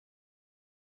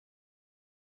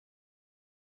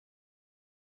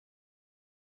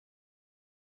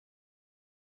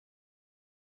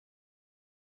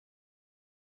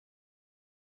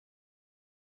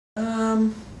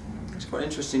It's quite an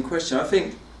interesting question. I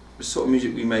think the sort of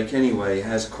music we make anyway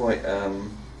has quite,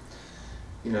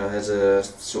 has a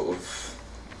sort of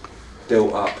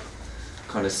built up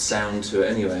kind of sound to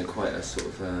it anyway, quite a sort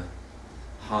of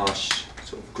harsh,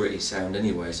 sort of gritty sound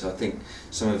anyway. So I think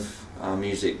some of our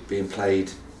music being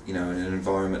played, in an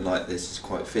environment like this is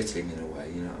quite fitting in a way,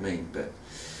 you know what I mean? But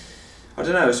I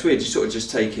don't know, it's weird, you sort of just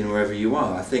take in wherever you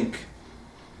are. I think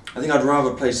I'd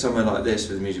rather play somewhere like this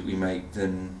with the music we make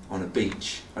than on a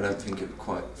beach. I don't think it would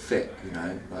quite fit,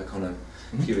 like on a,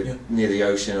 if you were near the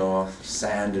ocean or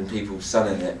sand and people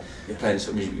sunning it, playing the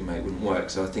sort of music we make wouldn't work.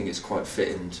 So I think it's quite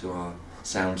fitting to our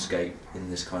soundscape in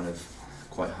this kind of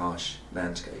quite harsh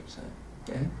landscape. So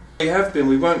yeah, we have been.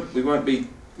 We won't be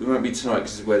tonight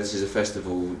because where this is a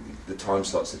festival. The time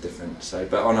slots are different. So,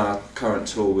 but on our current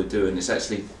tour we're doing, it's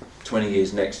actually 20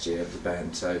 years next year of the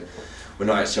band. So we're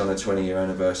not actually on the 20-year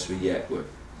anniversary yet. We're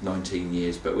 19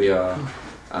 years, but we are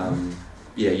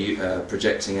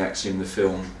projecting Axiom the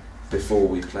film before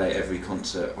we play every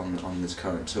concert on this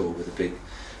current tour with a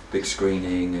big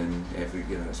screening, and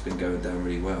it's been going down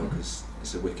really well because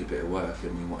it's a wicked bit of work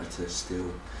and we wanted to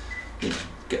still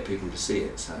get people to see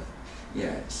it. So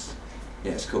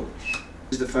it's cool.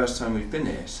 This is the first time we've been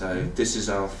here, so this is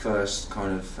our first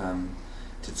kind of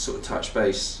to sort of touch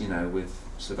base, with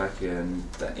Slovakia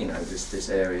and that, this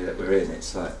area that we're in.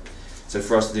 It's like, so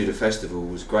for us to do the festival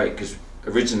was great because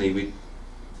originally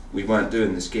we weren't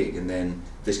doing this gig, and then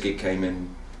this gig came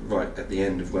in right at the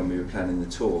end of when we were planning the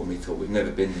tour, and we thought we've never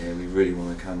been here, we really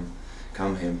want to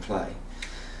come here and play.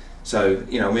 So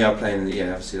we are playing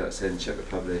obviously, like I said, in Czech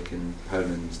Republic and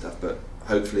Poland and stuff, but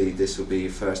hopefully this will be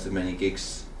the first of many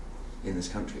gigs in this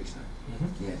country. So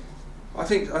I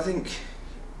think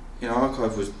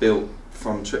Archive was built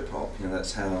from trip hop.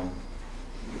 That's how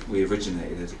we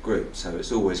originated as a group, so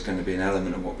it's always going to be an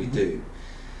element of what we do.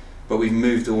 But we've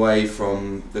moved away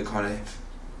from the kind of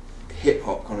hip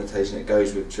hop connotation that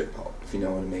goes with trip hop, if you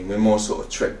know what I mean. We're more sort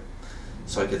of trip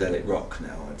psychedelic rock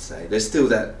now, I'd say. There's still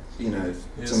that,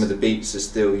 some of the beats are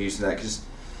still using that, because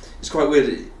it's quite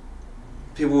weird.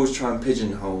 People always try and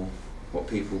pigeonhole what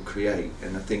people create,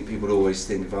 and I think people always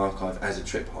think of Archive as a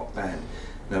trip hop band.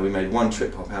 Now, we made one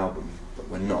trip hop album, but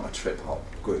we're not a trip hop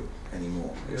group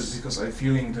anymore. Yes, because I'm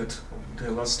feeling that the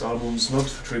last album's not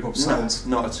trip hop sounds.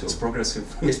 No, not at all. It's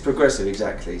progressive. It's progressive,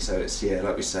 exactly. So it's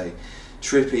like we say,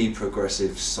 trippy,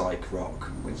 progressive, psych rock,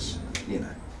 which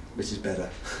is better.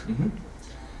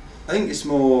 I think it's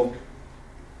more.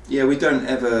 We don't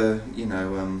ever,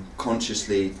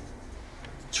 consciously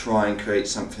try and create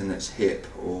something that's hip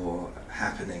or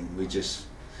happening. We just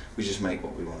make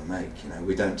what we want to make.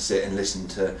 We don't sit and listen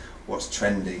to what's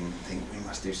trending and think we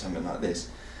must do something like this.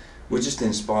 We're just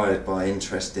inspired by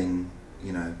interesting,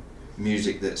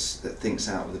 music that thinks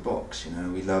out of the box.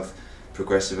 We love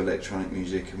progressive electronic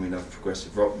music and we love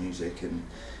progressive rock music, and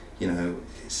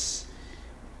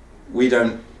we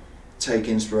don't take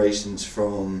inspirations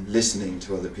from listening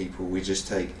to other people. We just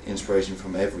take inspiration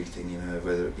from everything,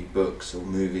 whether it be books or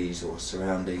movies or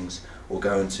surroundings, or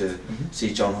going to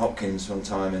see John Hopkins one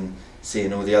time and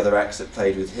seeing all the other acts that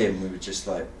played with him. We were just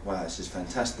like, wow, this is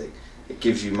fantastic. It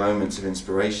gives you moments of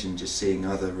inspiration just seeing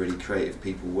other really creative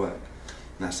people work.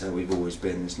 And that's how we've always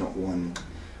been. There's not one,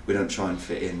 we don't try and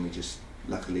fit in, we just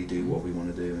luckily do what we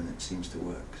want to do, and it seems to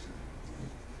work.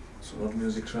 So not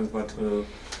music trends, but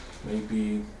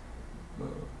maybe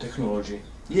technology.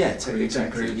 Yeah,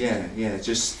 exactly. Yeah.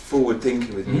 Just forward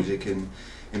thinking with music and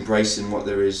embracing what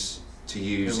there is to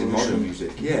use in modern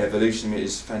music. Yeah, evolution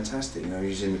is fantastic.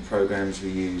 Using the programs we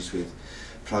use with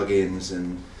plugins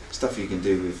and stuff you can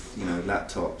do with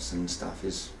laptops and stuff,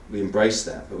 we embrace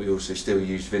that, but we also still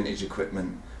use vintage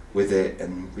equipment with it,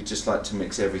 and we just like to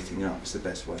mix everything up. It's the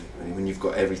best way, really. When you've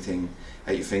got everything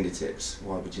at your fingertips,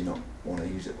 why would you not want to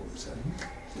use it all? So,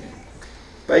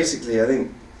 basically, I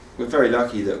think we're very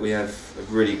lucky that we have a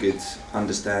really good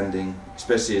understanding,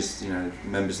 especially as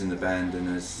members in the band and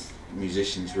as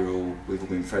musicians. We've all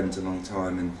been friends a long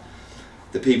time, and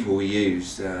the people we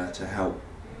use to help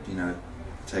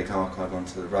take Archive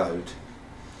onto the road,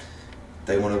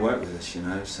 they want to work with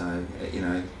us. So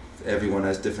everyone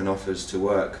has different offers to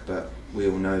work, but we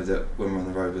all know that when we're on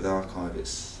the road with Archive,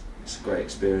 it's a great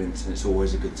experience and it's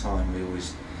always a good time. We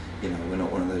always, we're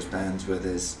not one of those bands where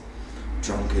there's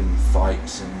drunken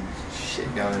fights and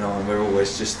shit going on. We're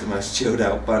always just the most chilled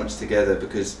out bunch together,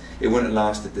 because it wouldn't have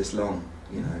lasted this long.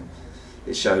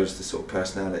 It shows the sort of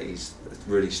personalities that's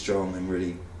really strong and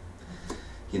really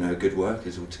good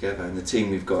workers all together, and the team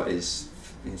we've got is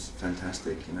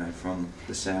fantastic. From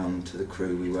the sound to the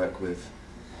crew we work with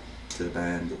to the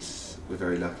band, we're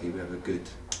very lucky. We have a good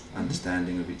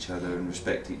understanding of each other and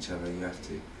respect each other. You have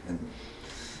to, and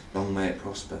long may it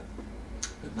prosper.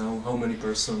 And now, how many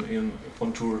person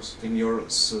on tours in your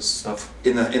stuff?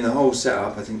 In the whole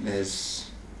setup, I think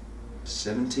there's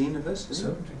 17 of us.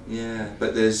 17. Yeah,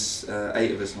 but there's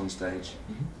 8 of us on stage,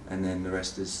 Mm-hmm. and then the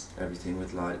rest is everything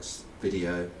with lights,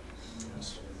 video,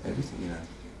 Yes. everything. You know,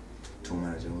 tour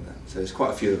manager, all that. So there's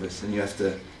quite a few of us, and you have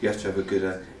to have a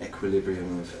good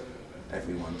equilibrium of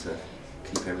everyone to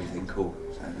keep everything cool,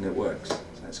 and it works. So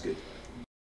that's good.